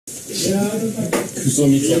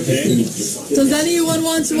Does anyone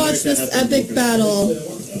want to watch this epic battle?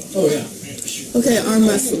 Oh yeah. Okay, arm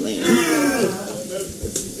wrestling.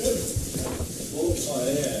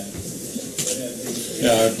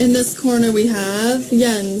 In this corner we have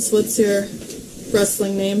Jens. What's your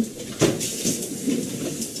wrestling name?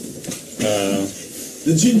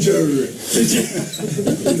 The ginger.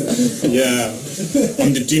 Yeah,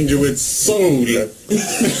 I'm the ginger with soul. Yeah.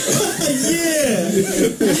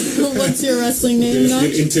 What's your wrestling name, You're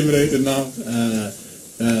Notch? intimidated now.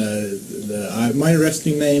 My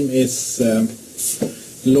wrestling name is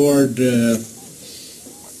Lord.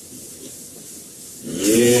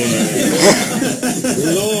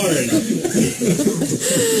 Lord.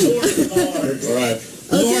 All right.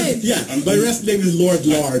 Okay. Lord, yeah, my wrestling name is Lord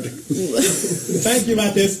Lard. Thank you,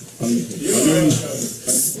 Mattis.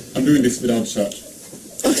 I'm doing this without shirt.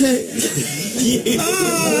 Okay.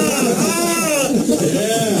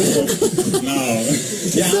 No.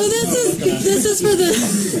 So this is for the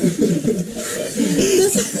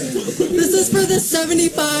this is for the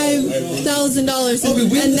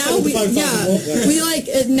 $75,000, and now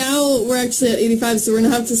now we're actually at 85, so we're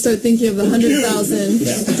gonna have to start thinking of the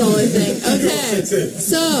 $100,000 thing. Okay,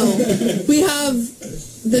 so we have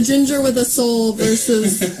the ginger with a soul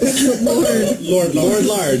versus Lord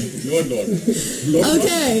Lard.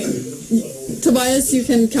 Okay, Tobias, you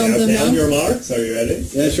can count them On now. your marks, are you ready?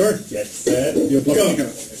 Yeah, sure. Get set, You're go. Ginger.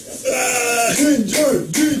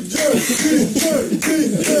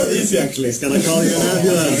 Easy, actually. Can I call you an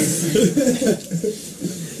ambulance?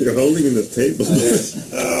 You're holding in the table.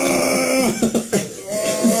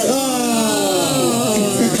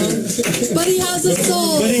 But he has a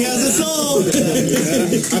soul. I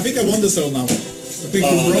think I won the soul now. I think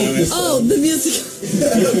you broke this. Oh, the music.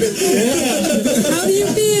 How do you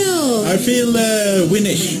feel? I feel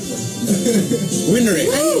winnery.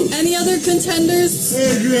 Any other contenders?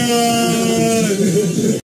 Adrian!